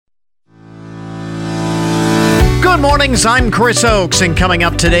Good mornings, I'm Chris Oakes, and coming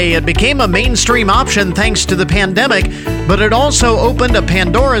up today, it became a mainstream option thanks to the pandemic, but it also opened a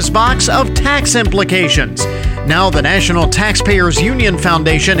Pandora's box of tax implications. Now the National Taxpayers Union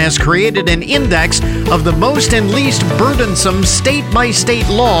Foundation has created an index of the most and least burdensome state-by-state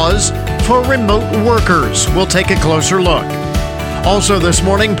laws for remote workers. We'll take a closer look. Also this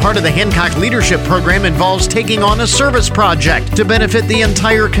morning, part of the Hancock Leadership Program involves taking on a service project to benefit the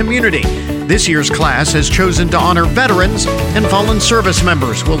entire community. This year's class has chosen to honor veterans and fallen service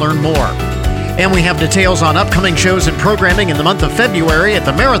members. We'll learn more. And we have details on upcoming shows and programming in the month of February at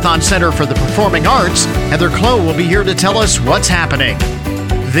the Marathon Center for the Performing Arts. Heather Clow will be here to tell us what's happening.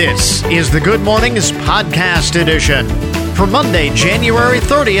 This is the Good Mornings Podcast Edition for Monday, January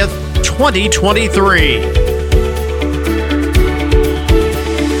 30th, 2023.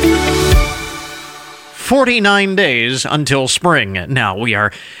 49 days until spring. Now we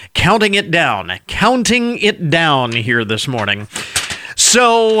are counting it down here this morning.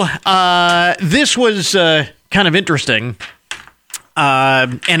 So this was kind of interesting,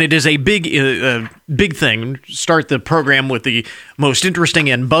 and it is a big thing. Start the program with the most interesting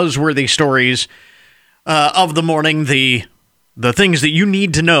and buzzworthy stories of the morning, the things that you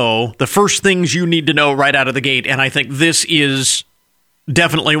need to know, the first things you need to know right out of the gate, and I think this is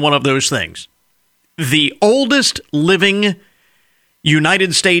definitely one of those things. The oldest living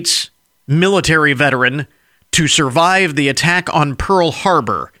United States military veteran to survive the attack on Pearl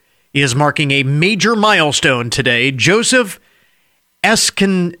Harbor is marking a major milestone today. Joseph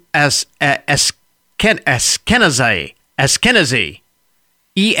Eskenazi,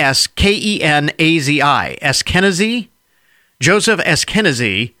 E-S-K-E-N-A-Z-I, Eskenazi, Joseph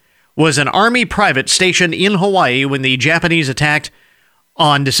Eskenazi was an Army private stationed in Hawaii when the Japanese attacked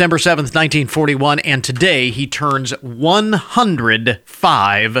on December 7th, 1941, and today he turns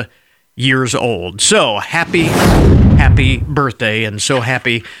 105 years old. So happy birthday, and so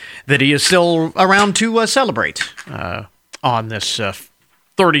happy that he is still around to celebrate on this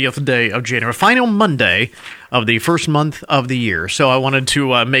 30th day of January, final Monday of the first month of the year. So I wanted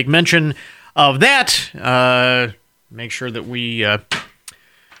to make mention of that, make sure that we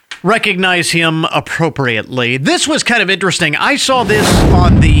recognize him appropriately. This was kind of interesting. I saw this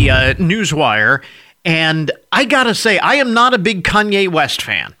on the Newswire, and I gotta say, I am not a big Kanye West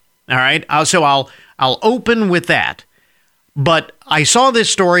fan. All right, so I'll open with that. But I saw this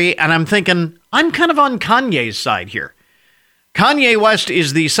story, and I'm thinking, I'm kind of on Kanye's side here. Kanye West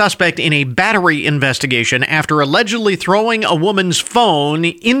is the suspect in a battery investigation after allegedly throwing a woman's phone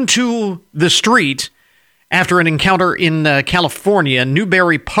into the street after an encounter in California,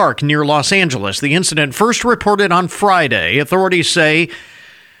 Newbury Park near Los Angeles. The incident first reported on Friday. Authorities say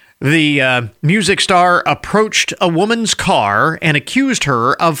the music star approached a woman's car and accused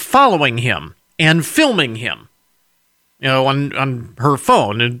her of following him and filming him, on her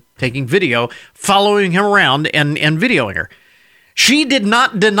phone and taking video, following him around and videoing her. She did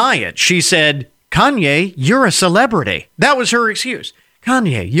not deny it. She said, "Kanye, you're a celebrity." That was her excuse.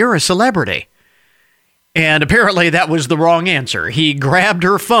 "Kanye, you're a celebrity." And apparently that was the wrong answer. He grabbed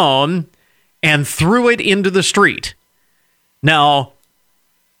her phone and threw it into the street. Now,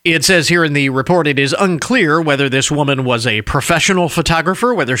 it says here in the report, it is unclear whether this woman was a professional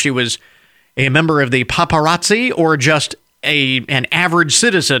photographer, whether she was a member of the paparazzi, or just an average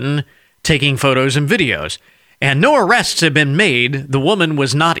citizen taking photos and videos. And no arrests have been made. The woman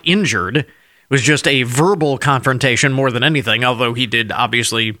was not injured. It was just a verbal confrontation more than anything, although he did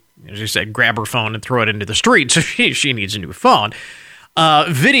obviously, as you said, grab her phone and throw it into the street, so she needs a new phone.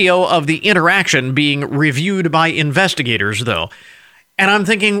 Video of the interaction being reviewed by investigators, though. And I'm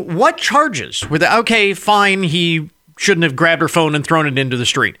thinking, what charges? Okay, fine, he shouldn't have grabbed her phone and thrown it into the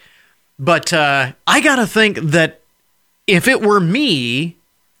street. But I gotta think that if it were me,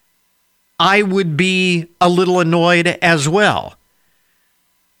 I would be a little annoyed as well.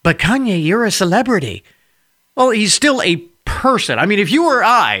 But Kanye, you're a celebrity. Well, he's still a person. I mean, if you or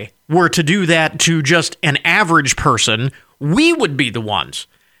I were to do that to just an average person, we would be the ones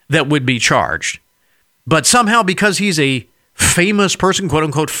that would be charged. But somehow, because he's a famous person, quote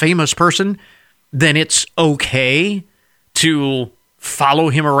unquote famous person, then it's okay to follow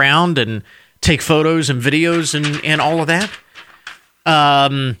him around and take photos and videos and all of that.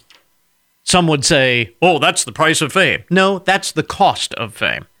 Some would say, oh, that's the price of fame. No, that's the cost of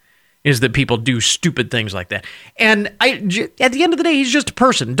fame, is that people do stupid things like that. And at the end of the day, he's just a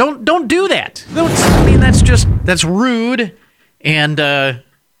person. Don't do that. That's rude. And I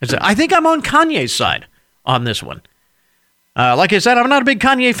think I'm on Kanye's side on this one. Like I said, I'm not a big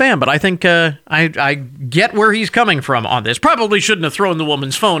Kanye fan, but I think I get where he's coming from on this. Probably shouldn't have thrown the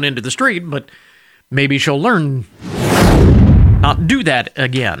woman's phone into the street, but maybe she'll learn not do that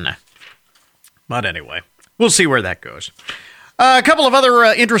again. But anyway, we'll see where that goes. A couple of other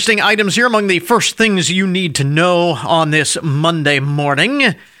interesting items here among the first things you need to know on this Monday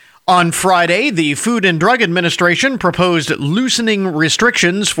morning. On Friday, the Food and Drug Administration proposed loosening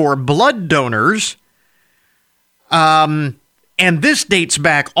restrictions for blood donors. And this dates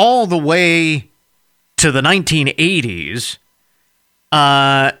back all the way to the 1980s,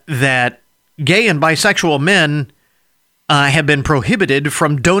 that gay and bisexual men have been prohibited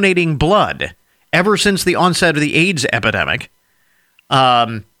from donating blood ever since the onset of the AIDS epidemic.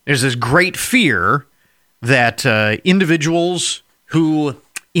 There's this great fear that individuals who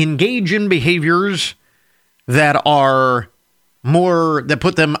engage in behaviors that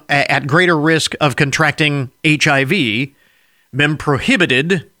put them at greater risk of contracting HIV been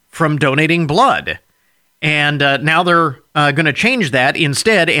prohibited from donating blood. And now they're going to change that.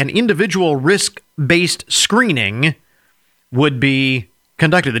 Instead, an individual risk-based screening would be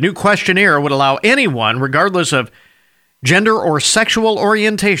conducted. The new questionnaire would allow anyone, regardless of gender or sexual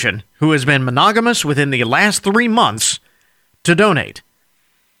orientation, who has been monogamous within the last 3 months to donate.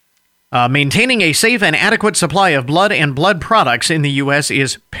 Maintaining a safe and adequate supply of blood and blood products in the U.S.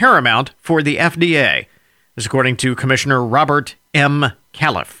 is paramount for the FDA, this according to Commissioner Robert M.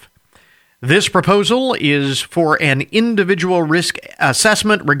 Califf. This proposal is for an individual risk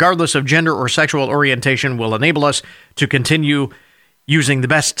assessment, regardless of gender or sexual orientation, will enable us to continue using the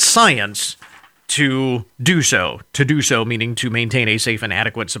best science to do so. To do so, meaning to maintain a safe and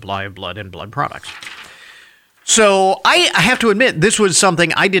adequate supply of blood and blood products. So I have to admit, this was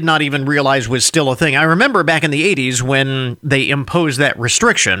something I did not even realize was still a thing. I remember back in the 80s when they imposed that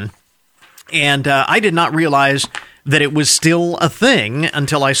restriction, and I did not realize that it was still a thing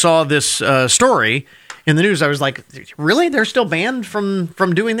until I saw this story in the news. I was like, really? They're still banned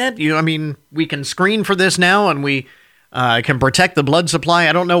from doing that? I mean, we can screen for this now, and we can protect the blood supply.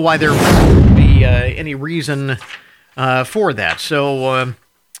 I don't know why there would be any reason for that. So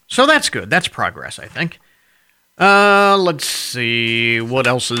that's good. That's progress, I think. Let's see what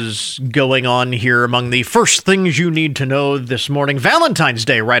else is going on here among the first things you need to know this morning. Valentine's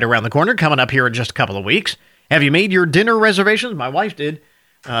Day right around the corner, coming up here in just a couple of weeks. Have you made your dinner reservations? My wife did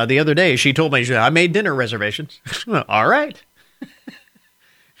the other day. She told me, I made dinner reservations. All right.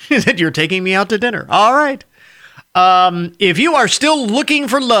 She said, you're taking me out to dinner. All right. If you are still looking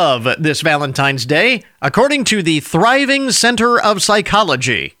for love this Valentine's Day, according to the Thriving Center of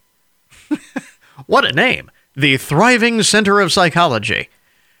Psychology. What a name. The Thriving Center of Psychology.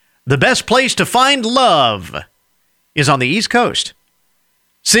 The best place to find love is on the East Coast.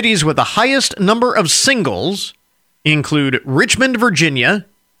 Cities with the highest number of singles include Richmond, Virginia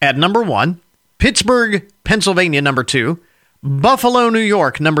at number 1, Pittsburgh, Pennsylvania, number 2, Buffalo, New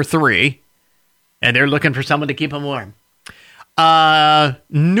York, number 3, and they're looking for someone to keep them warm.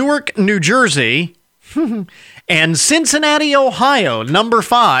 Newark, New Jersey, and Cincinnati, Ohio, number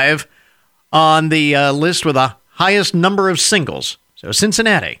 5 on the list with the highest number of singles. So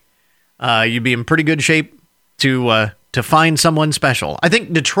Cincinnati, you'd be in pretty good shape to find someone special. I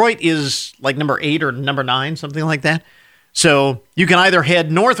think Detroit is like number 8 or number 9, something like that. So you can either head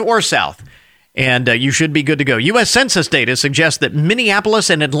north or south, and you should be good to go. U.S. Census data suggests that Minneapolis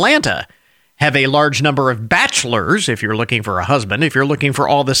and Atlanta have a large number of bachelors, if you're looking for a husband. If you're looking for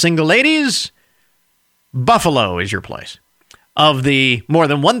all the single ladies, Buffalo is your place. Of the more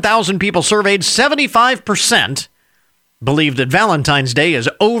than 1,000 people surveyed, 75% believe that Valentine's Day is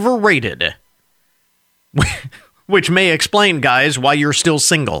overrated. Which may explain, guys, why you're still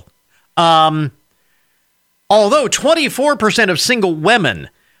single. Although 24% of single women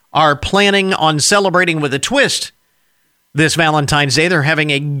are planning on celebrating with a twist this Valentine's Day, they're having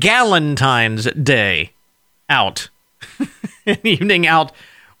a Galentine's Day out. An evening out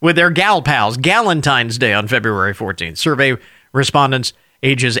with their gal pals. Galentine's Day on February 14th. Survey respondents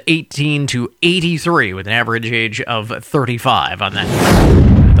ages 18 to 83 with an average age of 35 on that.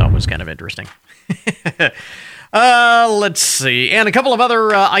 I thought was kind of interesting. Let's see. And a couple of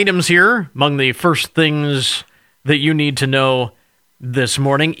other items here among the first things that you need to know this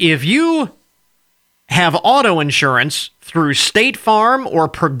morning. If you have auto insurance through State Farm or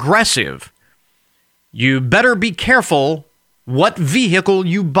Progressive, you better be careful what vehicle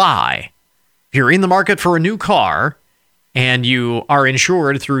you buy. If you're in the market for a new car and you are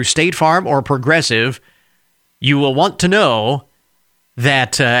insured through State Farm or Progressive, you will want to know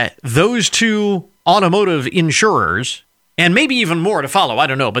that those two automotive insurers, and maybe even more to follow, I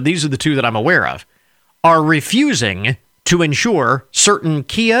don't know, but these are the two that I'm aware of, are refusing to insure certain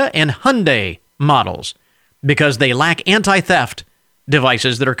Kia and Hyundai models because they lack anti-theft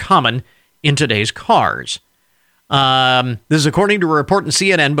devices that are common in today's cars. This is according to a report in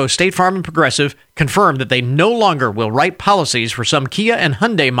CNN. Both State Farm and Progressive confirmed that they no longer will write policies for some Kia and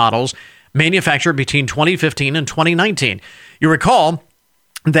Hyundai models manufactured between 2015 and 2019. You recall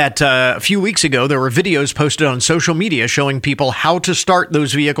that a few weeks ago, there were videos posted on social media showing people how to start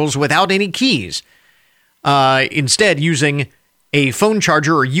those vehicles without any keys. Instead, using a phone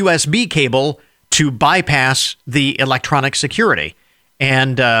charger or USB cable to bypass the electronic security.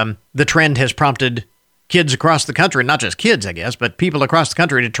 And the trend has prompted kids across the country, not just kids, I guess, but people across the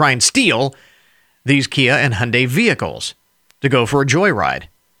country to try and steal these Kia and Hyundai vehicles to go for a joyride.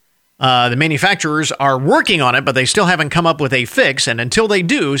 The manufacturers are working on it, but they still haven't come up with a fix. And until they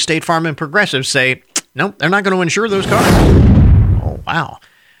do, State Farm and Progressive say, nope, they're not going to insure those cars. Oh, wow.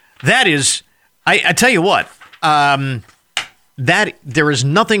 That is, I tell you what, that there is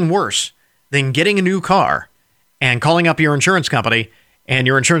nothing worse than getting a new car and calling up your insurance company, and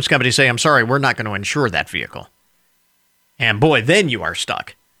your insurance company say, I'm sorry, we're not going to insure that vehicle. And boy, then you are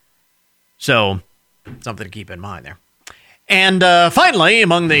stuck. So, something to keep in mind there. And finally,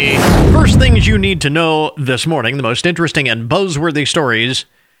 among the first things you need to know this morning, the most interesting and buzzworthy stories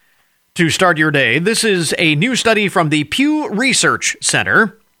to start your day. This is a new study from the Pew Research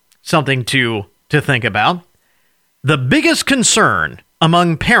Center. Something to think about. The biggest concern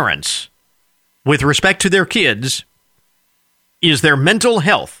among parents with respect to their kids is their mental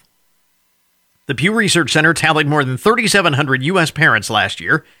health. The Pew Research Center tallied more than 3,700 U.S. parents last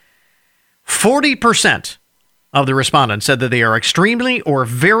year. 40% of the respondents said that they are extremely or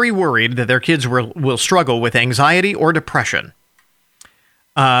very worried that their kids will struggle with anxiety or depression.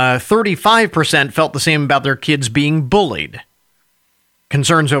 35% felt the same about their kids being bullied.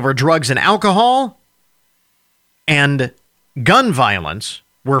 Concerns over drugs and alcohol and gun violence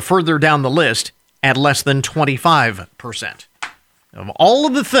were further down the list at less than 25%. Of all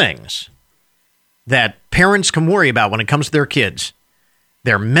of the things that parents can worry about when it comes to their kids,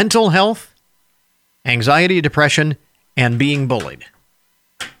 their mental health, anxiety, depression, and being bullied.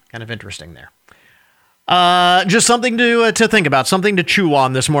 Kind of interesting there. Just something to think about, something to chew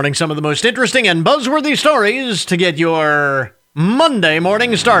on this morning. Some of the most interesting and buzzworthy stories to get your Monday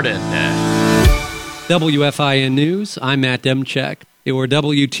morning started. WFIN News, I'm Matt Demchek. Your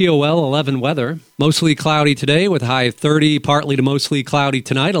WTOL 11 weather. Mostly cloudy today with a high of 30, partly to mostly cloudy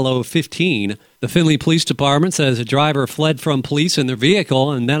tonight, a low of 15. The Findlay Police Department says a driver fled from police in their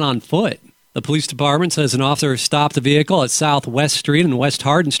vehicle and then on foot. The police department says an officer stopped the vehicle at Southwest Street and West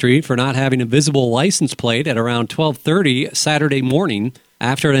Hardin Street for not having a visible license plate at around 12:30 Saturday morning.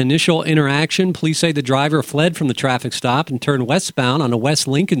 After an initial interaction, police say the driver fled from the traffic stop and turned westbound onto West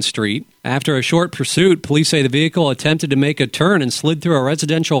Lincoln Street. After a short pursuit, police say the vehicle attempted to make a turn and slid through a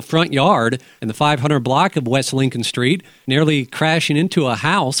residential front yard in the 500 block of West Lincoln Street, nearly crashing into a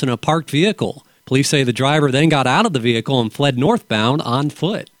house and a parked vehicle. Police say the driver then got out of the vehicle and fled northbound on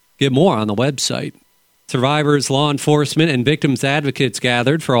foot. Get more on the website. Survivors, law enforcement, and victims advocates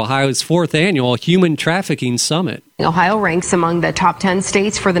gathered for Ohio's 4th annual Human Trafficking Summit. Ohio ranks among the top 10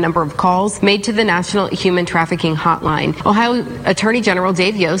 states for the number of calls made to the National Human Trafficking Hotline. Ohio Attorney General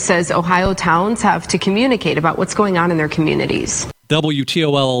Dave Yost says Ohio towns have to communicate about what's going on in their communities.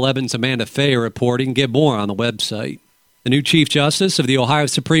 WTOL 11's Amanda Fay reporting. Get more on the website. The new Chief Justice of the Ohio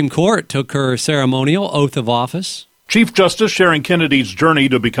Supreme Court took her ceremonial oath of office. Chief Justice Sharon Kennedy's journey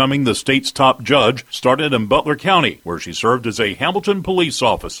to becoming the state's top judge started in Butler County, where she served as a Hamilton police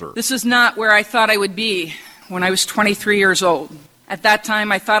officer. This is not where I thought I would be when I was 23 years old. At that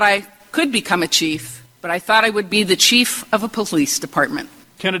time, I thought I could become a chief, but I thought I would be the chief of a police department.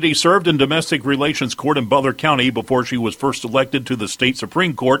 Kennedy served in domestic relations court in Butler County before she was first elected to the state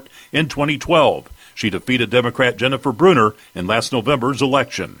Supreme Court in 2012. She defeated Democrat Jennifer Brunner in last November's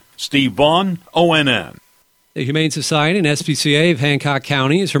election. Steve Vaughn, ONN. The Humane Society and SPCA of Hancock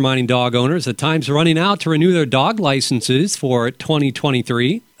County is reminding dog owners that time's running out to renew their dog licenses for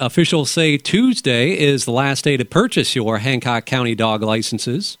 2023. Officials say Tuesday is the last day to purchase your Hancock County dog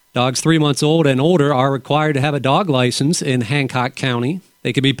licenses. Dogs 3 months old and older are required to have a dog license in Hancock County.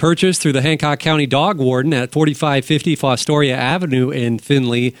 They can be purchased through the Hancock County Dog Warden at 4550 Fostoria Avenue in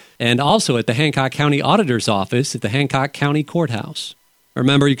Findlay, and also at the Hancock County Auditor's Office at the Hancock County Courthouse.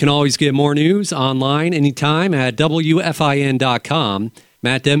 Remember, you can always get more news online anytime at WFIN.com.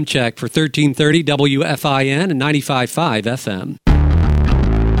 Matt Demchek for 1330 WFIN and 95.5 FM.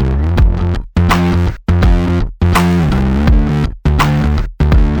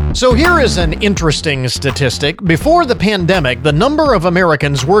 So here is an interesting statistic. Before the pandemic, the number of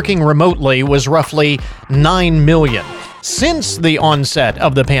Americans working remotely was roughly 9 million. Since the onset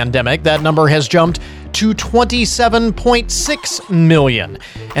of the pandemic, that number has jumped to 27.6 million.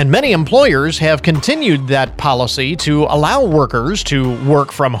 And many employers have continued that policy to allow workers to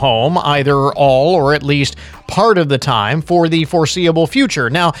work from home, either all or at least part of the time for the foreseeable future.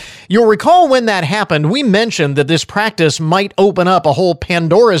 Now, you'll recall when that happened, we mentioned that this practice might open up a whole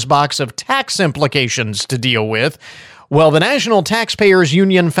Pandora's box of tax implications to deal with. Well, the National Taxpayers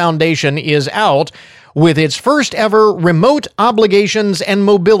Union Foundation is out with its first ever Remote Obligations and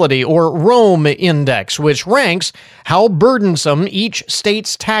Mobility, or ROAM Index, which ranks how burdensome each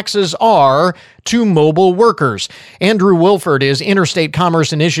state's taxes are to mobile workers. Andrew Wilford is Interstate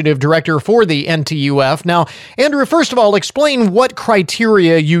Commerce Initiative Director for the NTUF. Now, Andrew, first of all, explain what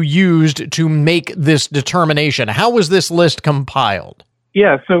criteria you used to make this determination. How was this list compiled?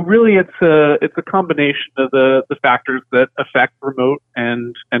 Yeah, so really it's a combination of the factors that affect remote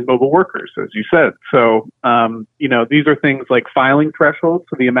and mobile workers, as you said. So, these are things like filing thresholds,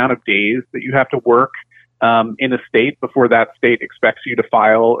 so the amount of days that you have to work in a state before that state expects you to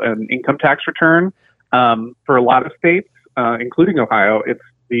file an income tax return. For a lot of states, including Ohio, it's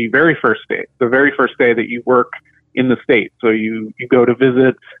the very first day that you work in the state. So you go to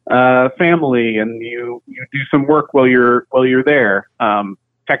visit family and you do some work while you're there.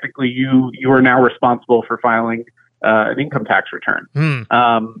 Technically, you are now responsible for filing an income tax return.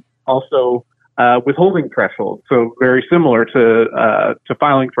 Also, withholding thresholds. So very similar to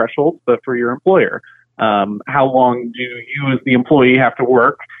filing thresholds, but for your employer. How long do you, as the employee, have to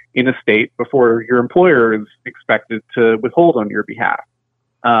work in a state before your employer is expected to withhold on your behalf?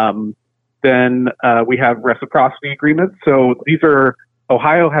 Then we have reciprocity agreements. So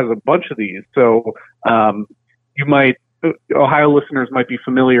Ohio has a bunch of these. So Ohio listeners might be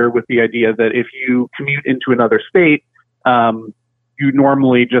familiar with the idea that if you commute into another state, you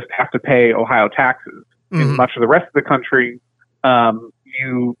normally just have to pay Ohio taxes. Mm-hmm. In much of the rest of the country,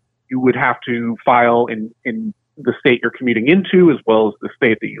 you would have to file in the state you're commuting into as well as the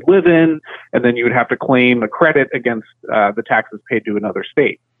state that you live in, and then you would have to claim a credit against the taxes paid to another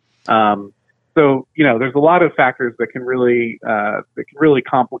state. So there's a lot of factors that can really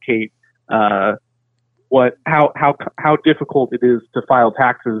complicate how difficult it is to file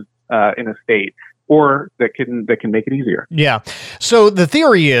taxes in a state, or that can make it easier. Yeah. So the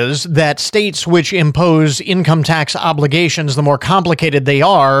theory is that states which impose income tax obligations, the more complicated they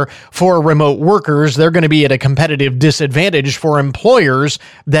are for remote workers, they're going to be at a competitive disadvantage for employers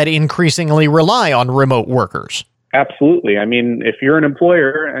that increasingly rely on remote workers. Absolutely. I mean, if you're an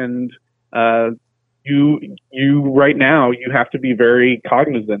employer and you right now, you have to be very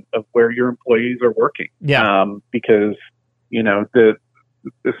cognizant of where your employees are working. Yeah. Because,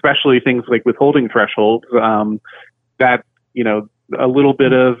 especially things like withholding thresholds, that, a little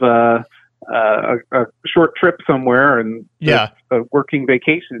bit of a short trip somewhere and a working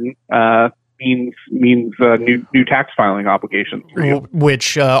vacation means new tax filing obligations for you.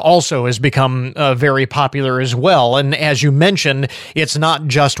 Which also has become very popular as well. And as you mentioned, it's not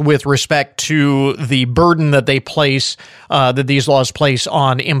just with respect to the burden that they place, that these laws place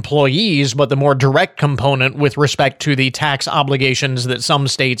on employees, but the more direct component with respect to the tax obligations that some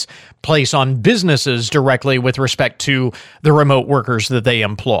states place on businesses directly with respect to the remote workers that they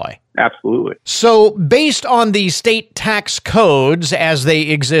employ. Absolutely. So based on the state tax codes as they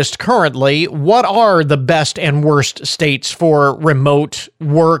exist currently, what are the best and worst states for remote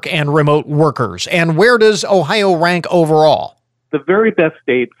work and remote workers? And where does Ohio rank overall? The very best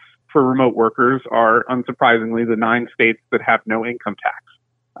states for remote workers are, unsurprisingly, the 9 states that have no income tax.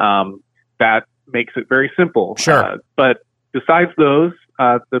 That makes it very simple. Sure. But besides those,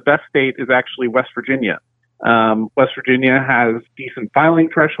 the best state is actually West Virginia. West Virginia has decent filing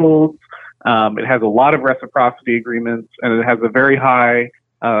thresholds. It has a lot of reciprocity agreements, and it has a very high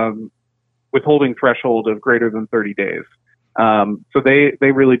withholding threshold of greater than 30 days. So they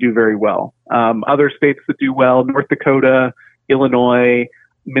really do very well. Other states that do well, North Dakota, Illinois,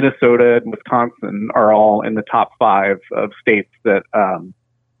 Minnesota, and Wisconsin are all in the top 5 of states that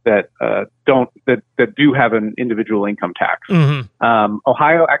do have an individual income tax. Mm-hmm.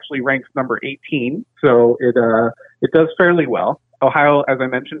 Ohio actually ranks number 18, so it does fairly well. Ohio, as I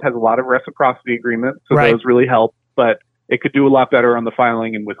mentioned, has a lot of reciprocity agreements, so those really help, but it could do a lot better on the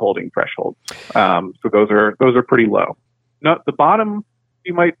filing and withholding thresholds. So those are pretty low. No, the bottom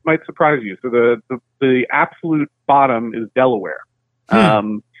might surprise you. So the absolute bottom is Delaware,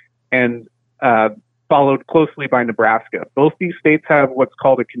 and followed closely by Nebraska. Both these states have what's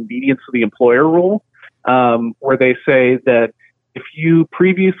called a convenience of the employer rule, where they say that if you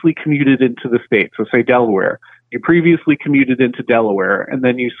previously commuted into the state, so say Delaware, you previously commuted into Delaware, and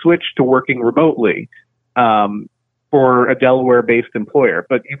then you switched to working remotely, for a Delaware-based employer,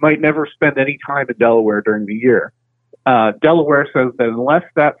 but you might never spend any time in Delaware during the year. Delaware says that unless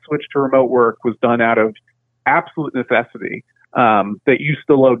that switch to remote work was done out of absolute necessity, that you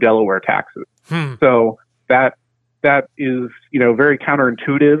still owe Delaware taxes. So that is, very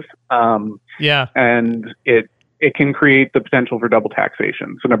counterintuitive. And it can create the potential for double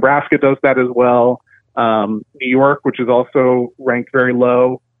taxation. So Nebraska does that as well. New York, which is also ranked very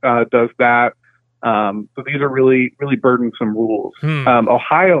low, does that. So these are really, really burdensome rules.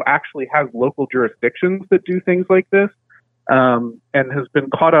 Ohio actually has local jurisdictions that do things like this, and has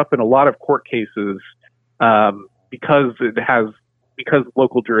been caught up in a lot of court cases because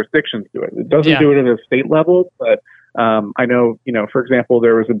local jurisdictions do it. It doesn't do it at a state level, but I know, for example,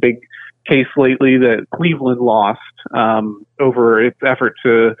 there was a big case lately that Cleveland lost over its effort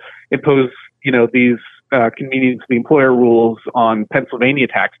to impose, these convenience of the employer rules on Pennsylvania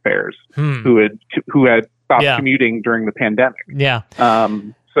taxpayers who had stopped commuting during the pandemic.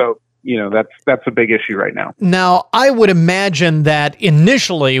 So that's a big issue right now. Now, I would imagine that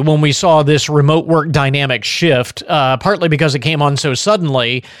initially when we saw this remote work dynamic shift, partly because it came on so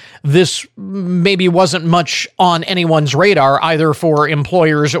suddenly, this maybe wasn't much on anyone's radar, either for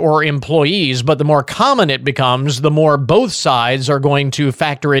employers or employees. But the more common it becomes, the more both sides are going to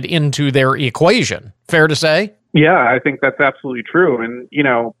factor it into their equation. Fair to say? Yeah, I think that's absolutely true. And,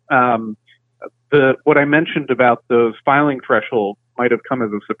 what I mentioned about those filing thresholds might have come as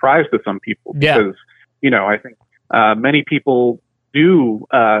a surprise to some people because, I think many people do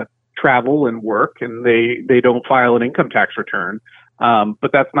travel and work and they don't file an income tax return.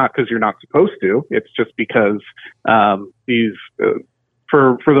 But that's not because you're not supposed to. It's just because these,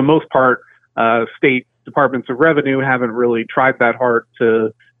 for the most part, state departments of revenue haven't really tried that hard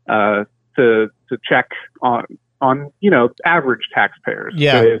to check on average taxpayers.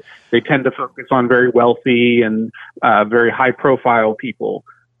 They tend to focus on very wealthy and very high profile people.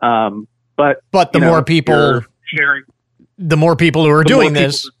 But the more people sharing, the more people who are doing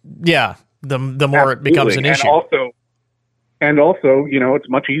this, the more it becomes an issue. And also, it's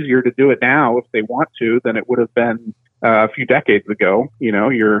much easier to do it now if they want to than it would have been a few decades ago.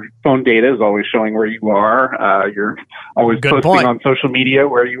 Your phone data is always showing where you are. You're always posting on social media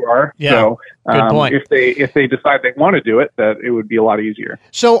where you are. So if they decide they want to do it, that it would be a lot easier.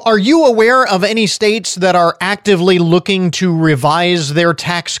 So are you aware of any states that are actively looking to revise their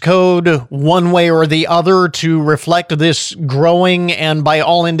tax code one way or the other to reflect this growing and, by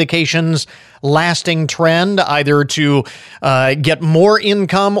all indications, lasting trend, either to get more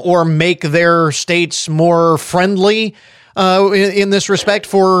income or make their states more friendly in this respect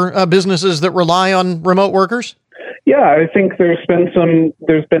for businesses that rely on remote workers? Yeah, I think there's been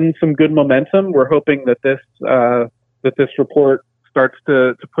some good momentum. We're hoping that this report starts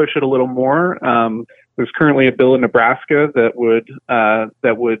to push it a little more. There's currently a bill in Nebraska that would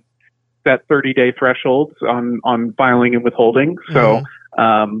set 30-day thresholds on filing and withholding. So.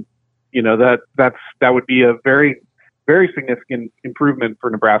 That would be a very, very significant improvement for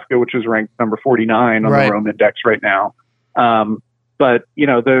Nebraska, which is ranked number 49 on the Rome Index right now. But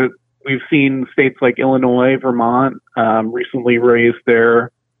we've seen states like Illinois, Vermont recently raise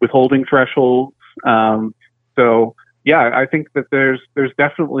their withholding thresholds. I think that there's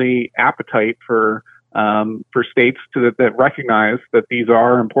definitely appetite for states that recognize that these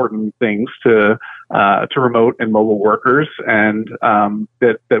are important things to remote and mobile workers, and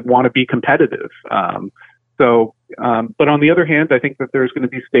that want to be competitive. But on the other hand, I think that there's going to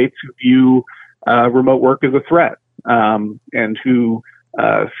be states who view remote work as a threat, and who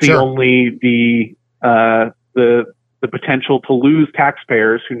see only the potential to lose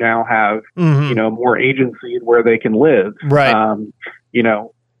taxpayers who now have more agency in where they can live.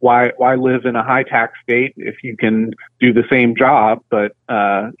 Why live in a high tax state if you can do the same job, but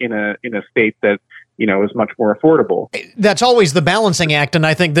in a state that is much more affordable? That's always the balancing act, and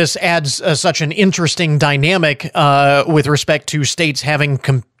I think this adds such an interesting dynamic with respect to states having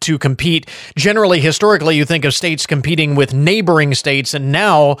to compete. Generally, historically, you think of states competing with neighboring states, and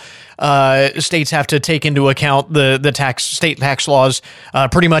now states have to take into account the state tax laws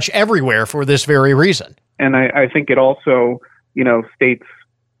pretty much everywhere for this very reason. And I think it also, states.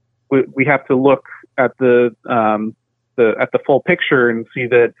 We have to look at the full picture and see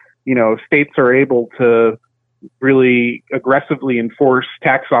that states are able to really aggressively enforce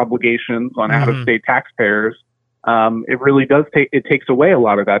tax obligations on out-of-state taxpayers. It really does takes away a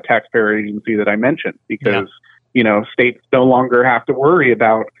lot of that taxpayer agency that I mentioned, because states no longer have to worry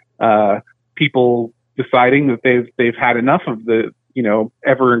about people deciding that they've had enough of the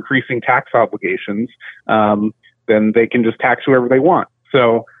ever increasing tax obligations. Then they can just tax whoever they want.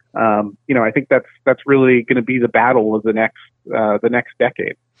 So I think that's really going to be the battle of the next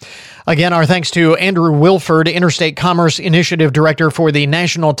decade. Again, our thanks to Andrew Wilford, Interstate Commerce Initiative Director for the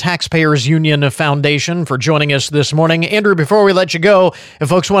National Taxpayers Union Foundation, for joining us this morning. Andrew, before we let you go, if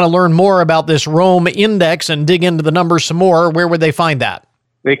folks want to learn more about this Rome Index and dig into the numbers some more, where would they find that?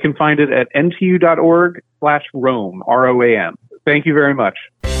 They can find it at ntu.org/Rome, ROAM. Thank you very much.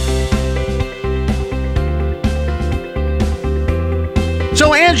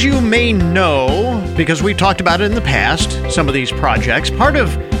 So as you may know, because we've talked about it in the past, some of these projects, part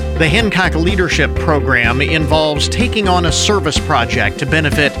of the Hancock Leadership Program involves taking on a service project to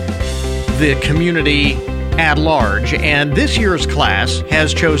benefit the community at large. And this year's class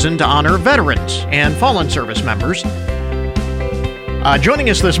has chosen to honor veterans and fallen service members. Joining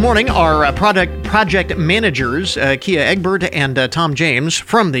us this morning are project managers Kia Egbert and Tom James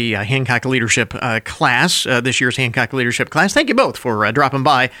from the Hancock Leadership class, this year's Hancock Leadership class. Thank you both for dropping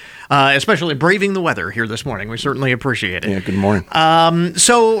by, especially braving the weather here this morning. We certainly appreciate it. Yeah, good morning.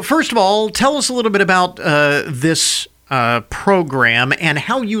 So first of all, tell us a little bit about this program and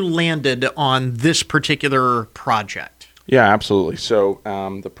how you landed on this particular project. Yeah, absolutely. So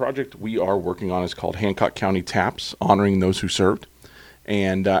the project we are working on is called Hancock County TAPS, Honoring Those Who Served.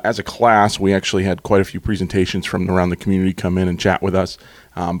 And as a class, we actually had quite a few presentations from around the community come in and chat with us.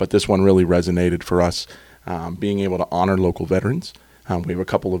 But this one really resonated for us, being able to honor local veterans. We have a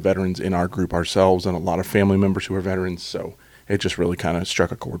couple of veterans in our group ourselves and a lot of family members who are veterans. So it just really kind of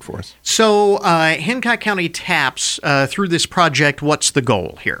struck a chord for us. So Hancock County TAPS, through this project, what's the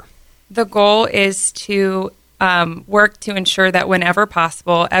goal here? The goal is to work to ensure that whenever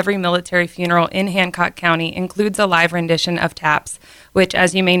possible, every military funeral in Hancock County includes a live rendition of TAPS, which,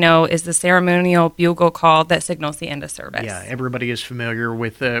 as you may know, is the ceremonial bugle call that signals the end of service. Yeah, everybody is familiar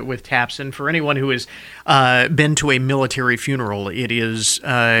with TAPS, and for anyone who has been to a military funeral, it is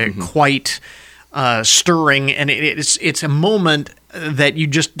quite stirring, and it's a moment that you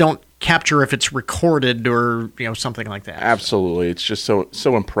just don't capture if it's recorded or something like that. Absolutely. It's just so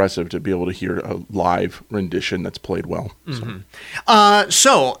impressive to be able to hear a live rendition that's played well. Mm-hmm.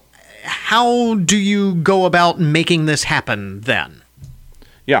 So how do you go about making this happen then?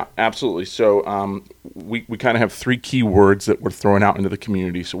 Yeah, absolutely. So we kind of have three key words that we're throwing out into the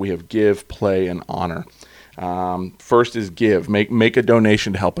community. So we have give, play, and honor. First is give. Make a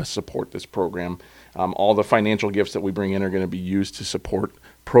donation to help us support this program. All the financial gifts that we bring in are going to be used to support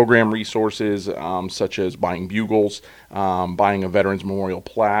program resources, such as buying bugles, buying a Veterans Memorial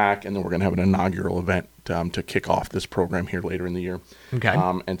plaque, and then we're going to have an inaugural event to kick off this program here later in the year. Okay.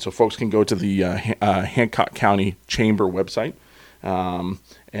 And so folks can go to the Hancock County Chamber website.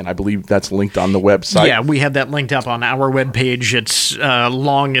 And I believe that's linked on the website. Yeah, we have that linked up on our webpage. It's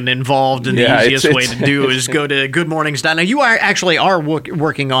long and involved, and the easiest way to do is go to goodmornings.net. Now, you are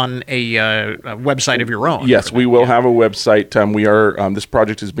working on a website of your own. Yes, we will have a website. We are. This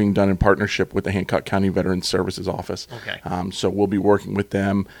project is being done in partnership with the Hancock County Veterans Services Office. Okay. So we'll be working with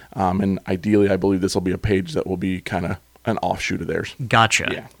them, and ideally, I believe this will be a page that will be kind of an offshoot of theirs. Gotcha.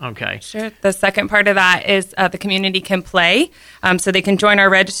 Yeah. Okay. Sure. The second part of that is the community can play. So they can join our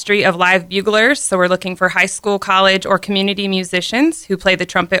registry of live buglers. So we're looking for high school, college, or community musicians who play the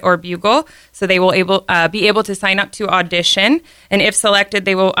trumpet or bugle. So they will be able to sign up to audition. And if selected,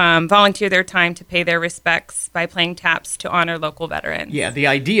 they will volunteer their time to pay their respects by playing taps to honor local veterans. Yeah, the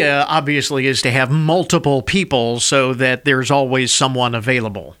idea, obviously, is to have multiple people so that there's always someone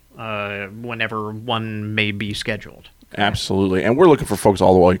available whenever one may be scheduled. Absolutely. And we're looking for folks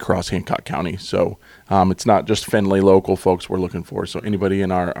all the way across Hancock County. So it's not just Findlay local folks we're looking for. So anybody in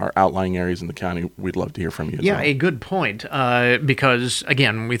our outlying areas in the county, we'd love to hear from you as well. A good point. Because,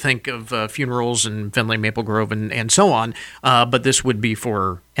 again, we think of funerals in Findlay, Maple Grove, and so on. But this would be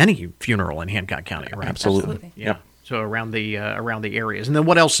for any funeral in Hancock County, right? Absolutely. Yeah. So around the areas. And then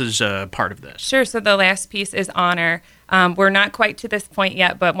what else is part of this? Sure. So the last piece is honor. We're not quite to this point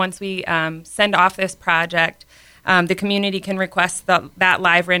yet, but once we send off this project, the community can request that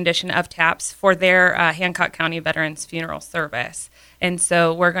live rendition of TAPS for their Hancock County Veterans Funeral Service. And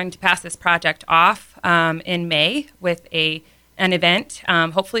so we're going to pass this project off in May with an event,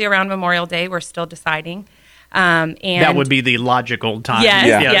 hopefully around Memorial Day. We're still deciding. And that would be the logical time.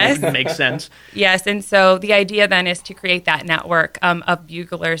 Yes. That makes sense. Yes, and so the idea then is to create that network of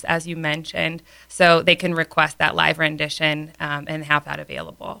buglers, as you mentioned, so they can request that live rendition and have that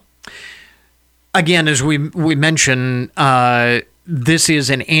available. Again, as we mentioned, this is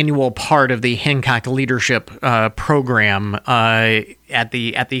an annual part of the Hancock Leadership Program. At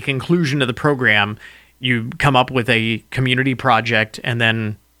the conclusion of the program, you come up with a community project and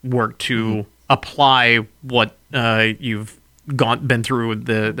then work to apply what you've been through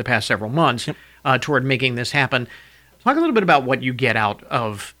the past several months toward making this happen. Talk a little bit about what you get out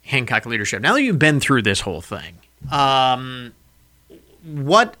of Hancock Leadership. Now that you've been through this whole thing,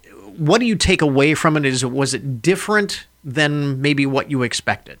 what do you take away from it? Was it different than maybe what you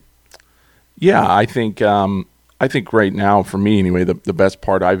expected? Yeah, I think right now, for me anyway, the best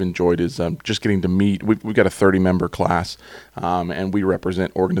part I've enjoyed is just getting to meet. We've got a 30-member class, and we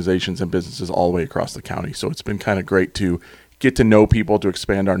represent organizations and businesses all the way across the county. So it's been kind of great to get to know people, to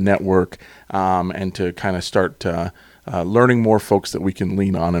expand our network, and to kind of start learning more folks that we can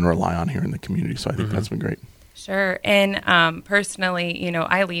lean on and rely on here in the community. So I think that's been great. Sure. And personally,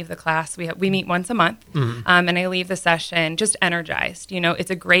 I leave the class. We meet once a month, and I leave the session just energized. It's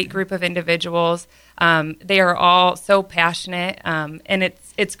a great group of individuals. They are all so passionate, and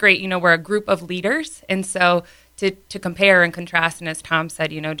it's great. We're a group of leaders, and so to compare and contrast, and as Tom said,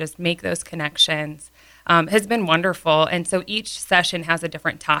 just make those connections. Has been wonderful. And so each session has a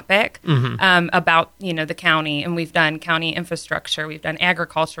different topic about, the county. And we've done county infrastructure. We've done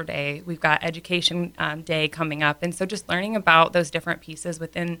agriculture day. We've got education day coming up. And so just learning about those different pieces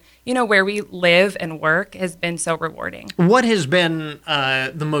within, where we live and work has been so rewarding. What has been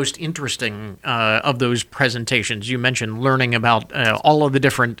the most interesting of those presentations? You mentioned learning about all of the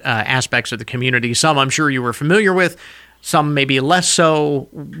different aspects of the community. Some I'm sure you were familiar with. Some maybe less so.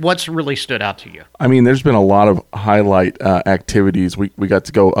 What's really stood out to you? I mean, there's been a lot of highlight activities. We got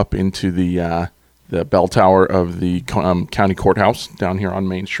to go up into the bell tower of the county courthouse down here on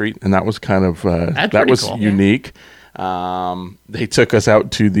Main Street, and that was kind of that was cool. Unique. They took us out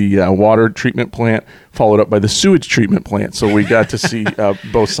to the water treatment plant, followed up by the sewage treatment plant. So we got to see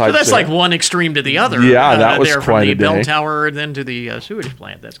both sides. So that's like one extreme to the other. Yeah, that was quite a day. From the bell tower then to the sewage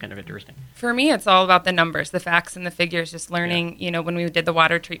plant. That's kind of interesting. For me, it's all about the numbers, the facts and the figures, just learning, when we did the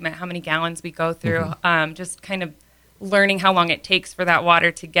water treatment, how many gallons we go through, just kind of learning how long it takes for that water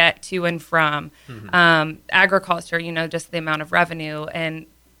to get to and from. Agriculture, just the amount of revenue, and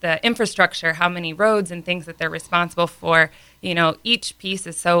the infrastructure, how many roads and things that they're responsible for. Each piece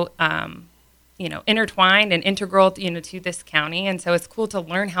is so, intertwined and integral, to this county. And so it's cool to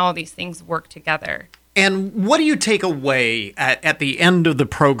learn how all these things work together. And what do you take away at the end of the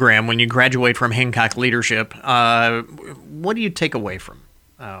program when you graduate from Hancock Leadership? What do you take away from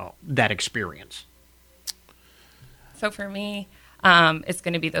that experience? So for me, it's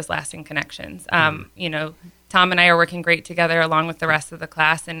going to be those lasting connections. Tom and I are working great together along with the rest of the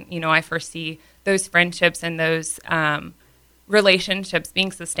class. And, I foresee those friendships and those relationships being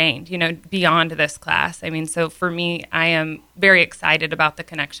sustained, beyond this class. I mean, so for me, I am very excited about the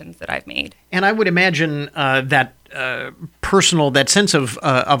connections that I've made. And I would imagine that personal, that sense of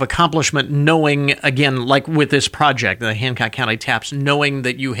accomplishment, knowing, again, like with this project, the Hancock County TAPS, knowing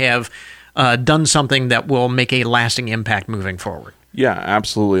that you have done something that will make a lasting impact moving forward. Yeah,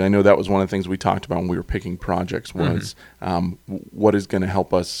 absolutely. I know that was one of the things we talked about when we were picking projects was what is going to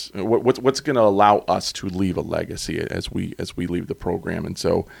help us, what's going to allow us to leave a legacy as we leave the program. And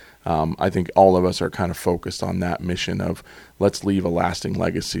so I think all of us are kind of focused on that mission of let's leave a lasting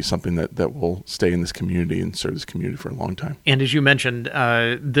legacy, something that will stay in this community and serve this community for a long time. And as you mentioned,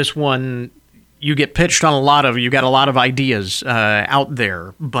 this one, you get pitched on you got a lot of ideas out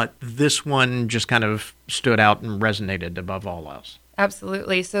there, but this one just kind of stood out and resonated above all else.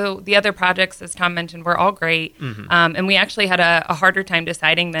 Absolutely. So the other projects, as Tom mentioned, were all great. And we actually had a harder time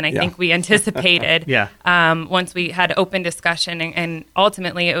deciding than I think we anticipated. Once we had open discussion, and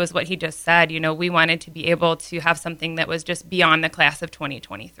ultimately it was what he just said. We wanted to be able to have something that was just beyond the class of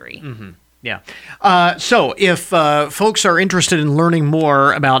 2023. Yeah. So if folks are interested in learning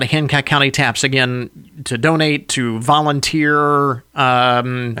more about Hancock County TAPS, again, to donate, to volunteer,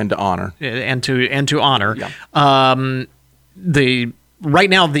 and to honor, right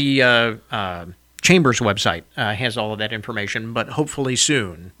now the Chamber's website has all of that information, but hopefully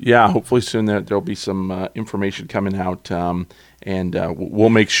soon. Yeah, hopefully soon there'll be some information coming out. And we'll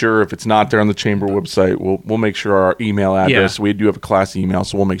make sure if it's not there on the Chamber website, we'll make sure our email address. We do have a class email,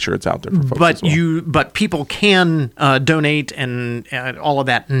 so we'll make sure it's out there for folks. But as well. But people can donate and all of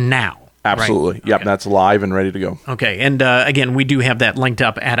that now. Absolutely. Right? Yep, Okay. That's live and ready to go. Okay, and again, we do have that linked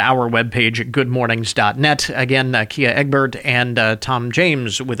up at our webpage at goodmornings.net. Again, Kia Egbert and Tom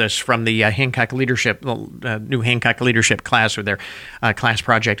James with us from the Hancock Leadership, new Hancock Leadership class, or their class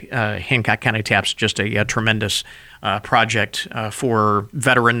project, Hancock County TAPS, just a tremendous project for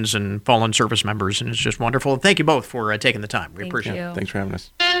veterans and fallen service members, and it's just wonderful. Thank you both for taking the time. We appreciate it. Thanks for having us.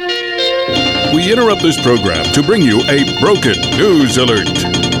 We interrupt this program to bring you a broken news alert.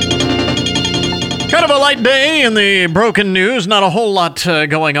 Kind of a light day in the broken news. Not a whole lot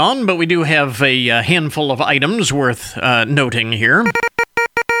going on, but we do have a handful of items worth noting here.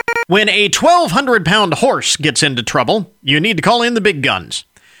 When a 1,200-pound horse gets into trouble, you need to call in the big guns.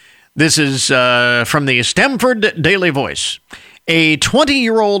 This is from the Stamford Daily Voice. A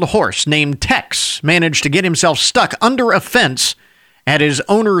 20-year-old horse named Tex managed to get himself stuck under a fence at his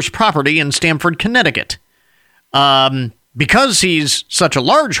owner's property in Stamford, Connecticut. Because he's such a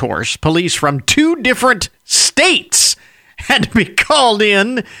large horse, police from 2 different states had to be called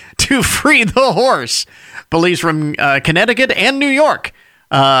in to free the horse. Police from Connecticut and New York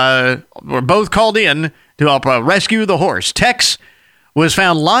were both called in to help rescue the horse. Tex was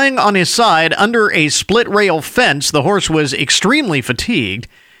found lying on his side under a split-rail fence. The horse was extremely fatigued.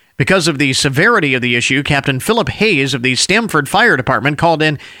 Because of the severity of the issue, Captain Philip Hayes of the Stamford Fire Department called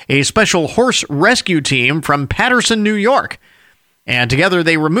in a special horse rescue team from Paterson, New York. And together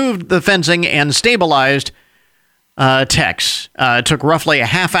they removed the fencing and stabilized Tex. It took roughly a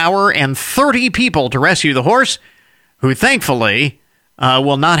half hour and 30 people to rescue the horse, who thankfully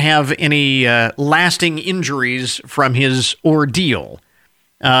will not have any lasting injuries from his ordeal.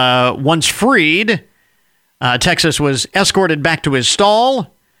 Once freed, Texas was escorted back to his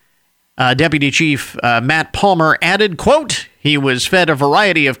stall. Deputy Chief Matt Palmer added, quote, he was fed a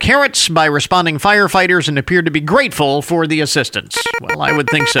variety of carrots by responding firefighters and appeared to be grateful for the assistance. Well, I would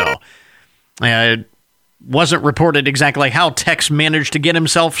think so. It wasn't reported exactly how Tex managed to get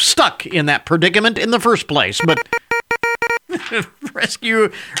himself stuck in that predicament in the first place, but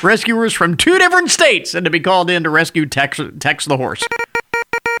rescuers from 2 different states had to be called in to rescue Tex the horse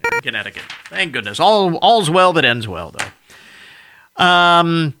in Connecticut. Thank goodness. All's well that ends well,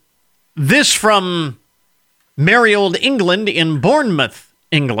 though. This from merry old England in Bournemouth,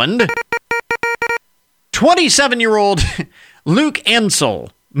 England. 27-year-old Luke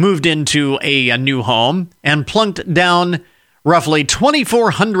Ansell moved into a new home and plunked down roughly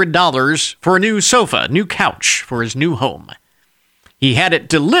 $2,400 for a new sofa, new couch for his new home. He had it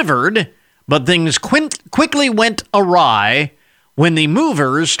delivered, but things quickly went awry when the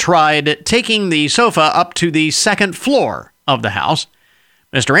movers tried taking the sofa up to the second floor of the house.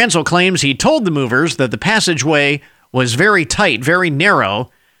 Mr. Ansell claims he told the movers that the passageway was very tight, very narrow,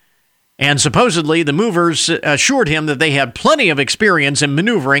 and supposedly the movers assured him that they had plenty of experience in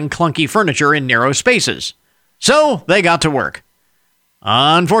maneuvering clunky furniture in narrow spaces. So they got to work.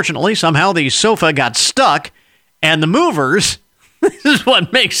 Unfortunately, somehow the sofa got stuck, and the movers, this is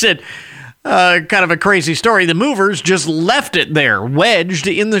what makes it kind of a crazy story, the movers just left it there, wedged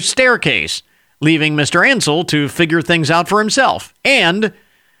in the staircase, leaving Mr. Ansell to figure things out for himself. And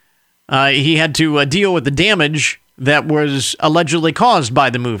he had to deal with the damage that was allegedly caused by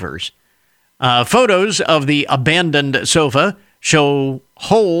the movers. Photos of the abandoned sofa show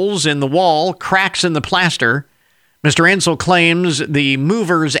holes in the wall, cracks in the plaster. Mr. Ansell claims the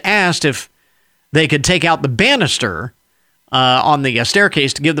movers asked if they could take out the banister on the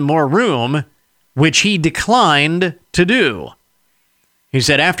staircase to give them more room, which he declined to do. He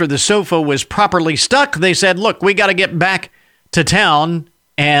said after the sofa was properly stuck, they said, look, we got to get back to town,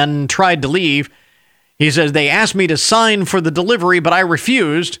 and tried to leave. He says they asked me to sign for the delivery, but I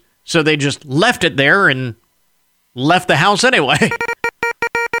refused, so they just left it there and left the house anyway.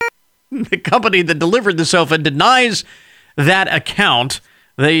 The company that delivered the sofa denies that account.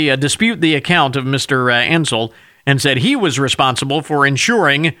 They dispute the account of Mr. Ansell and said he was responsible for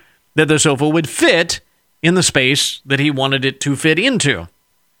ensuring that the sofa would fit in the space that he wanted it to fit into.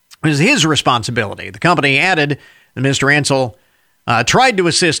 It was his responsibility. The company added that Mr. Ansell tried to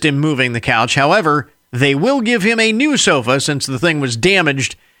assist in moving the couch. However, they will give him a new sofa since the thing was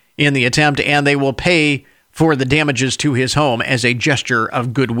damaged in the attempt, and they will pay for the damages to his home as a gesture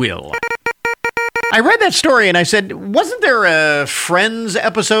of goodwill. I read that story and I said, wasn't there a Friends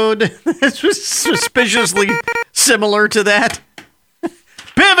episode that was suspiciously similar to that?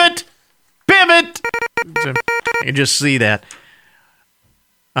 Pivot! So you can just see that.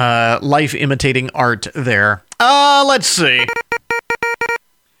 Life imitating art there. Let's see.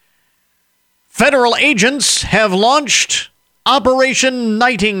 Federal agents have launched Operation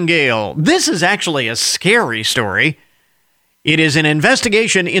Nightingale. This is actually a scary story. It is an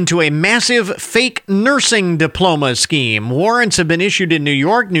investigation into a massive fake nursing diploma scheme. Warrants have been issued in New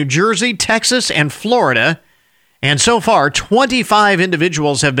York, New Jersey, Texas, and Florida. And so far, 25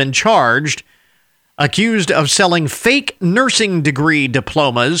 individuals have been charged, accused of selling fake nursing degree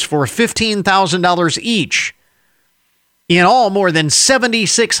diplomas for $15,000 each. In all, more than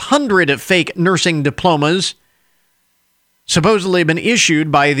 7,600 fake nursing diplomas supposedly been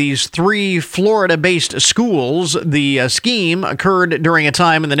issued by these 3 Florida-based schools. The scheme occurred during a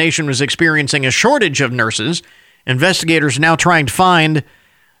time when the nation was experiencing a shortage of nurses. Investigators are now trying to find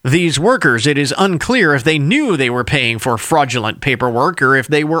these workers. It is unclear if they knew they were paying for fraudulent paperwork or if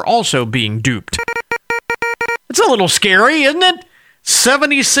they were also being duped. It's a little scary, isn't it?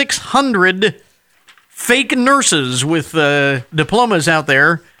 7,600 fake nurses with diplomas out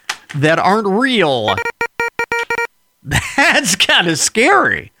there that aren't real. That's kind of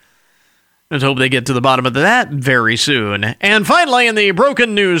scary. Let's hope they get to the bottom of that very soon. And finally, in the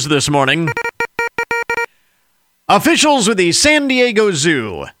broken news this morning, officials with the San Diego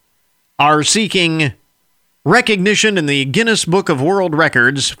Zoo are seeking recognition in the Guinness Book of World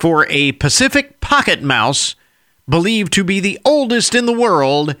Records for a Pacific pocket mouse believed to be the oldest in the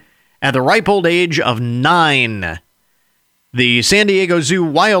world at the ripe old age of 9. The San Diego Zoo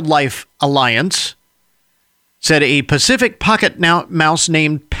Wildlife Alliance said a Pacific pocket mouse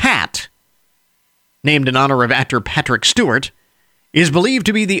named Pat, named in honor of actor Patrick Stewart, is believed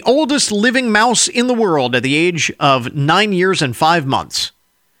to be the oldest living mouse in the world at the age of 9 years and 5 months.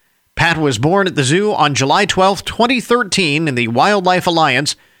 Pat was born at the zoo on July 12, 2013, and the Wildlife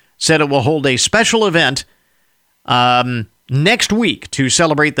Alliance said it will hold a special event next week to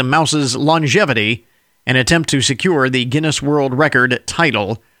celebrate the mouse's longevity and attempt to secure the Guinness World Record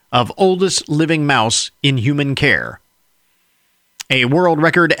title of oldest living mouse in human care. A world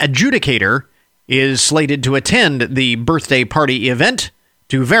record adjudicator is slated to attend the birthday party event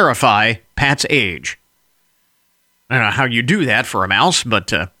to verify Pat's age. I don't know how you do that for a mouse,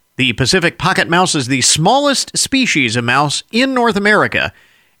 but the Pacific pocket mouse is the smallest species of mouse in North America,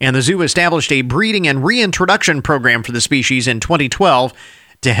 and the zoo established a breeding and reintroduction program for the species in 2012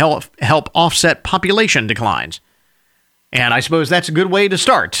 to help offset population declines. And I suppose that's a good way to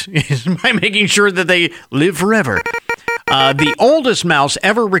start, is by making sure that they live forever. The oldest mouse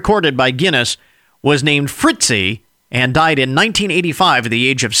ever recorded by Guinness was named Fritzy and died in 1985 at the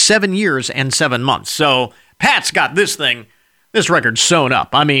age of 7 years and 7 months. So Pat's got this record sewn up.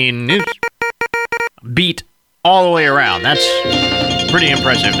 I mean, it's beat all the way around. That's pretty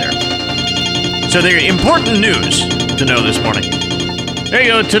impressive there. So there, important news to know this morning. There you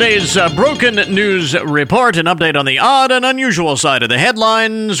go, today's broken news report, an update on the odd and unusual side of the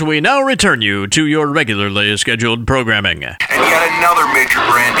headlines. We now return you to your regularly scheduled programming. And yet another major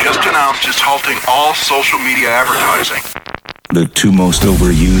brand just announced it's halting all social media advertising. The 2 most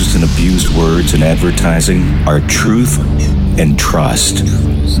overused and abused words in advertising are truth and trust.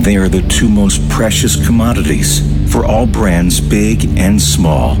 They are the 2 most precious commodities for all brands, big and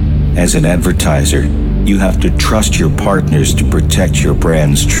small. As an advertiser, you have to trust your partners to protect your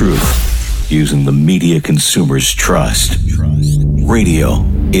brand's truth using the media consumers trust. Radio,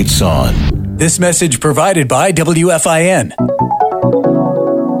 it's on. This message provided by WFIN.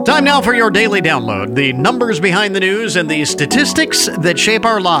 Time now for your daily download, the numbers behind the news and the statistics that shape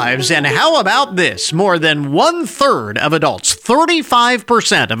our lives. And how about this? More than 1/3 of adults,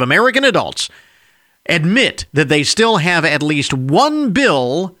 35% of American adults, admit that they still have at least one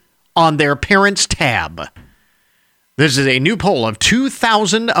bill on their parents' tab. This is a new poll of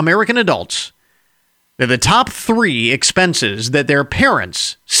 2,000 American adults. The top 3 expenses that their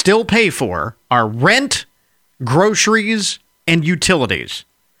parents still pay for are rent, groceries, and utilities.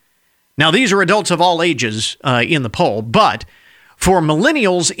 Now, these are adults of all ages in the poll, but for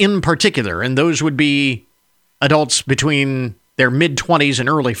millennials in particular, and those would be adults between their mid-20s and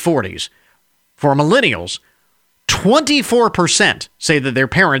early 40s, for millennials, 24% say that their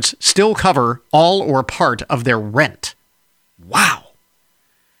parents still cover all or part of their rent. Wow.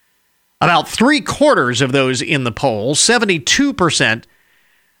 About 3/4 of those in the poll, 72%,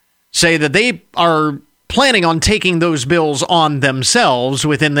 say that they are planning on taking those bills on themselves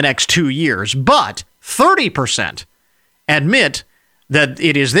within the next 2 years. But 30% admit that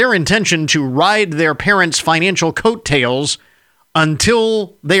it is their intention to ride their parents' financial coattails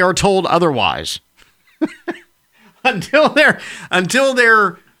until they are told otherwise. Until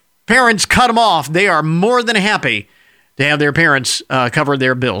their parents cut them off, they are more than happy to have their parents cover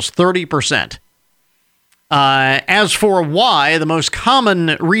their bills. 30%. As for why, the most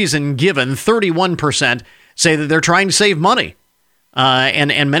common reason given, 31%, say that they're trying to save money.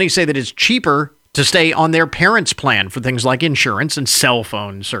 And many say that it's cheaper to stay on their parents' plan for things like insurance and cell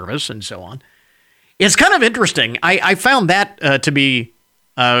phone service and so on. It's kind of interesting. I found that to be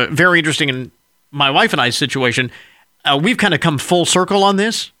very interesting in my wife and I's situation. We've kind of come full circle on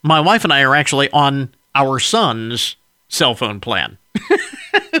this. My wife and I are actually on our son's cell phone plan.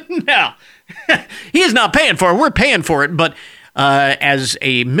 Now, he is not paying for it. We're paying for it, but as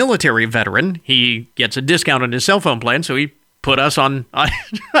a military veteran, he gets a discount on his cell phone plan, so he put us on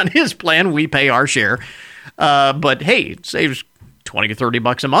his plan. We pay our share. But hey, it saves $20 to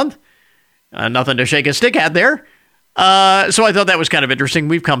 $30 a month. Nothing to shake a stick at there. So I thought that was kind of interesting.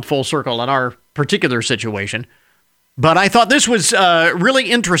 We've come full circle on our particular situation. But I thought this was really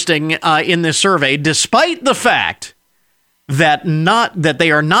interesting in this survey, despite the fact that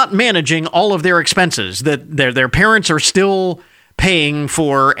they are not managing all of their expenses, that their parents are still paying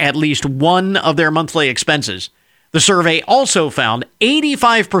for at least one of their monthly expenses. The survey also found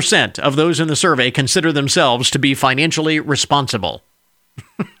 85% of those in the survey consider themselves to be financially responsible.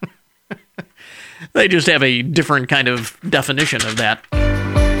 They just have a different kind of definition of that.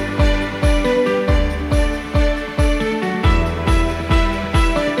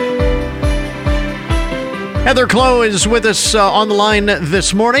 Heather Klo is with us on the line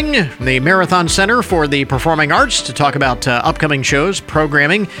this morning, the Marathon Center for the Performing Arts, to talk about upcoming shows,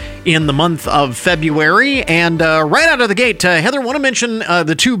 programming in the month of February. And right out of the gate, Heather, I want to mention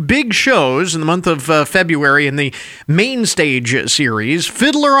the two big shows in the month of February in the main stage series.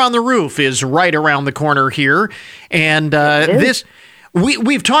 Fiddler on the Roof is right around the corner here. And this...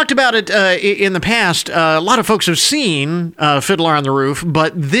 We've talked about it in the past. A lot of folks have seen Fiddler on the Roof,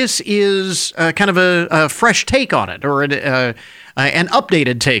 but this is kind of a fresh take on it, or an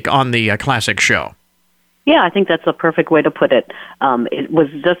updated take on the classic show. Yeah, I think that's a perfect way to put it. It was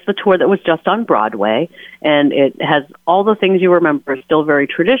just the tour that was just on Broadway, and it has all the things you remember, still very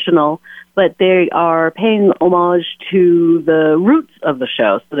traditional, but they are paying homage to the roots of the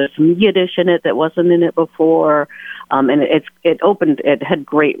show. So there's some Yiddish in it that wasn't in it before. And it had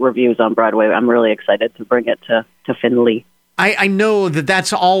great reviews on Broadway. I'm really excited to bring it to Findlay. I know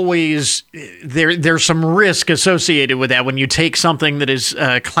that's always, there's some risk associated with that when you take something that is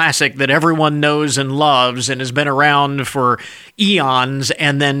classic that everyone knows and loves and has been around for eons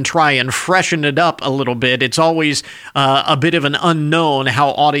and then try and freshen it up a little bit. It's always a bit of an unknown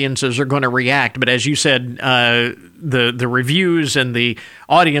how audiences are going to react. But as you said, the reviews and the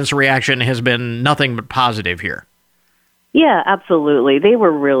audience reaction has been nothing but positive here. Yeah, absolutely. They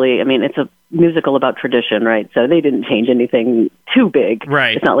were really, it's a musical about tradition, right? So they didn't change anything too big.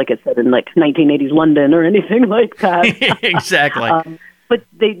 Right. It's not like it's set in 1980s London or anything like that. Exactly. But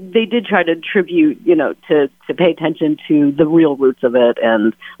they did try to tribute, to pay attention to the real roots of it.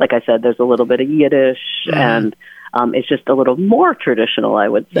 And like I said, there's a little bit of Yiddish and it's just a little more traditional, I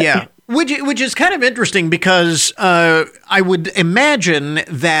would say. Yeah. Which is kind of interesting because I would imagine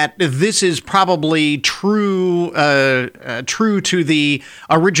that this is probably true to the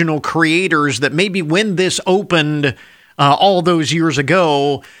original creators, that maybe when this opened all those years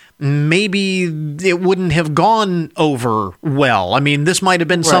ago, maybe it wouldn't have gone over well. This might have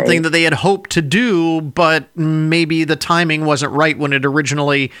been something that they had hoped to do, but maybe the timing wasn't right when it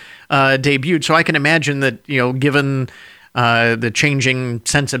originally debuted. So I can imagine that, given the changing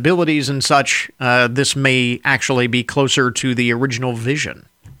sensibilities and such, this may actually be closer to the original vision.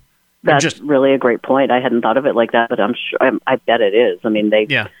 That's really a great point. I hadn't thought of it like that, but I'm sure. I bet it is. When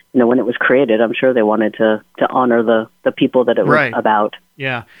it was created, I'm sure they wanted to honor the people that it was about.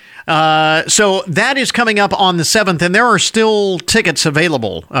 Yeah. So that is coming up on the 7th, and there are still tickets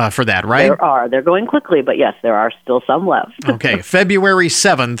available for that, right? There are. They're going quickly, but yes, there are still some left. Okay. February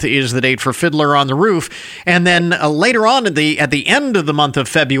 7th is the date for Fiddler on the Roof. And then later on at the end of the month of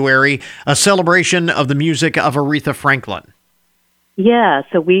February, a celebration of the music of Aretha Franklin. Yeah.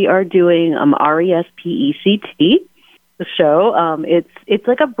 So we are doing RESPECT, the show. It's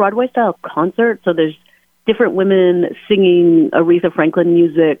like a Broadway-style concert, so there's different women singing Aretha Franklin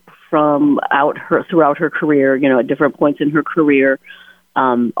music throughout her career, at different points in her career,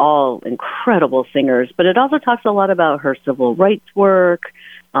 all incredible singers. But it also talks a lot about her civil rights work,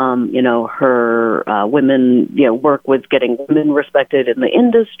 her women, work with getting women respected in the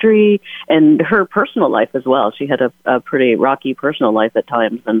industry, and her personal life as well. She had a pretty rocky personal life at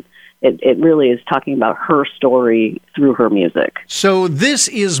times, and it really is talking about her story through her music. So this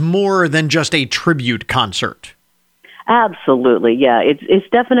is more than just a tribute concert. Absolutely, yeah. It's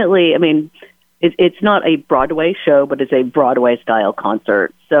definitely, it's not a Broadway show, but it's a Broadway-style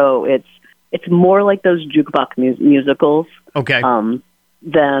concert. So it's more like those jukebox musicals. Okay.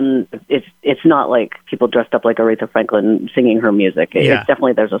 Then it's not like people dressed up like Aretha Franklin singing her music. It's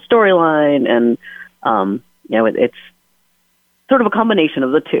definitely, there's a storyline, and it's sort of a combination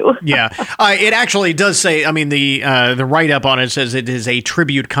of the two. Yeah. It actually does say, the write-up on it says it is a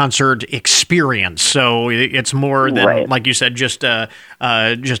tribute concert experience. So it's more than, like you said, just a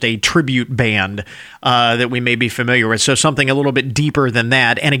tribute band that we may be familiar with. So something a little bit deeper than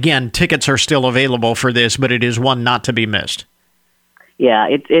that. And again, tickets are still available for this, but it is one not to be missed. Yeah,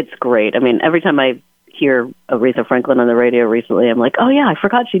 it's great. I mean, every time I hear Aretha Franklin on the radio recently, I'm like, oh yeah, I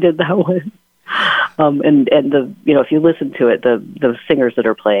forgot she did that one. And the if you listen to it, the singers that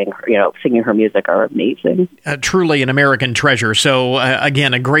are playing, singing her music are amazing. Truly an American treasure. So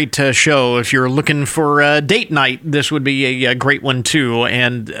again, a great show. If you're looking for a date night, this would be a great one too.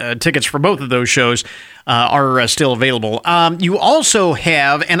 And tickets for both of those shows are still available. You also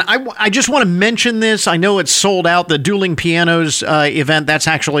have, and I just want to mention this. I know it's sold out. The Dueling Pianos event, that's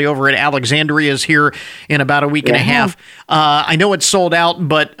actually over at Alexandria's here in about a week and a half. I know it's sold out,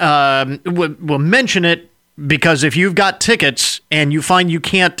 but we'll mention it because if you've got tickets and you find you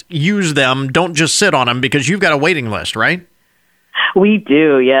can't use them, don't just sit on them because you've got a waiting list, right? We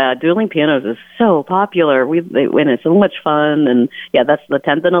do, yeah. Dueling Pianos is so popular. It's so much fun. And, yeah, that's the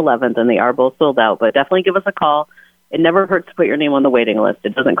 10th and 11th, and they are both sold out. But definitely give us a call. It never hurts to put your name on the waiting list.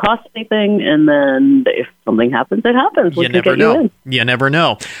 It doesn't cost anything, and then if something happens, it happens. You never know. You never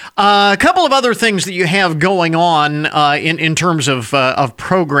know. A couple of other things that you have going on in terms of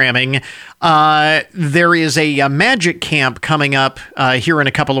programming. There is a magic camp coming up here in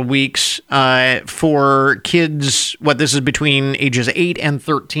a couple of weeks for kids. This is between ages 8 and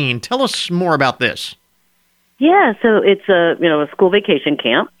 13. Tell us more about this. Yeah, so it's a school vacation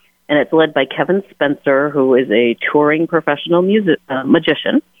camp. And it's led by Kevin Spencer, who is a touring professional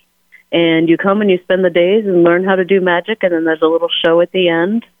magician. And you come and you spend the days and learn how to do magic, and then there's a little show at the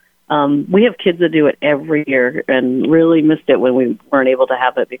end. We have kids that do it every year and really missed it when we weren't able to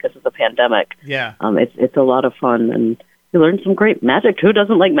have it because of the pandemic. Yeah. It's a lot of fun, and you learn some great magic. Who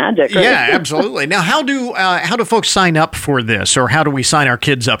doesn't like magic? Right? Yeah, absolutely. Now, how do folks sign up for this, or how do we sign our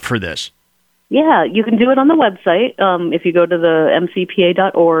kids up for this? Yeah, you can do it on the website. If you go to the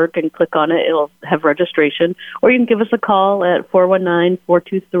mcpa.org and click on it, it'll have registration. Or you can give us a call at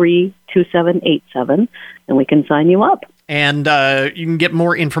 419-423-2787, and we can sign you up. And you can get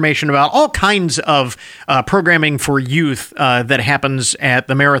more information about all kinds of programming for youth that happens at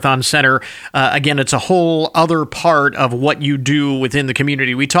the Marathon Center. Again, it's a whole other part of what you do within the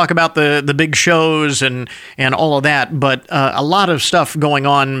community. We talk about the big shows and all of that, but a lot of stuff going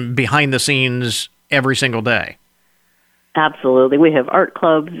on behind the scenes every single day. Absolutely. We have art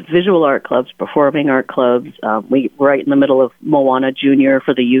clubs, visual art clubs, performing art clubs. We're right in the middle of Moana Junior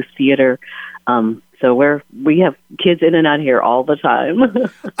for the youth theater. So we have kids in and out here all the time.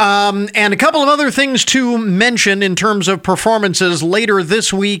 And a couple of other things to mention in terms of performances. Later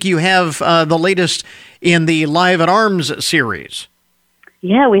this week, you have the latest in the Live at Arms series.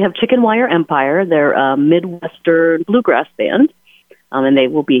 Yeah, we have Chicken Wire Empire. They're a Midwestern bluegrass band, and they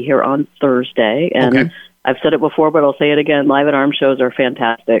will be here on Thursday. And okay. I've said it before, but I'll say it again. Live at Arms shows are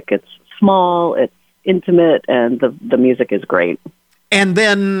fantastic. It's small, it's intimate, and the music is great. And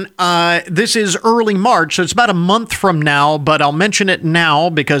then this is early March, so it's about a month from now, but I'll mention it now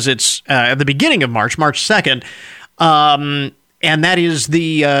because it's at the beginning of March 2nd, and that is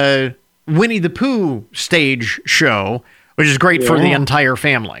the Winnie the Pooh stage show, which is great for the entire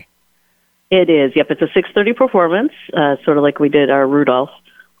family. It is, yep. It's a 6:30 performance, sort of like we did our Rudolph.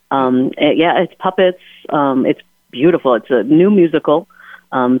 It's puppets. It's beautiful. It's a new musical,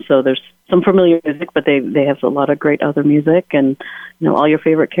 so there's some familiar music, but they have a lot of great other music, and all your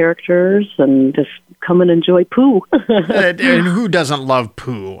favorite characters, and just come and enjoy Pooh. And who doesn't love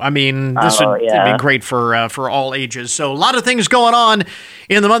Pooh? I mean, this would be great for all ages. So a lot of things going on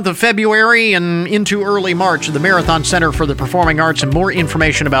in the month of February and into early March at the Marathon Center for the Performing Arts, and more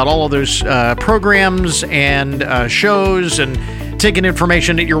information about all of those programs and shows and ticket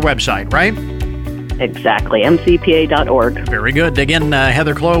information at your website, right? Exactly, mcpa.org. Very good. Again,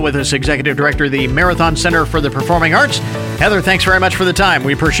 Heather Clough with us, Executive Director of the Marathon Center for the Performing Arts. Heather, thanks very much for the time.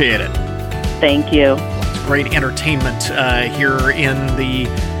 We appreciate it. Thank you. It's great entertainment here in the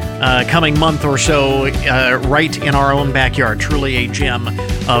coming month or so, right in our own backyard. Truly a gem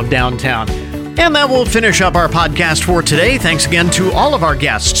of downtown. And that will finish up our podcast for today. Thanks again to all of our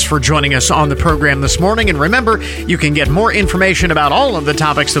guests for joining us on the program this morning. And remember, you can get more information about all of the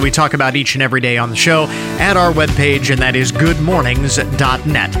topics that we talk about each and every day on the show at our webpage, and that is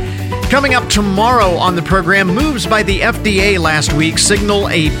goodmornings.net. Coming up tomorrow on the program, moves by the FDA last week signal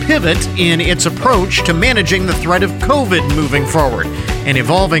a pivot in its approach to managing the threat of COVID moving forward. An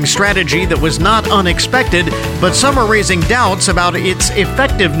evolving strategy that was not unexpected, but some are raising doubts about its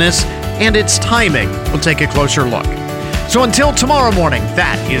effectiveness and its timing. We'll take a closer look. So until tomorrow morning,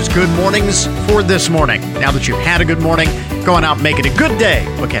 that is Good Mornings for this morning. Now that you've had a good morning, go on out and make it a good day.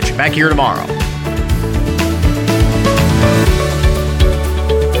 We'll catch you back here tomorrow.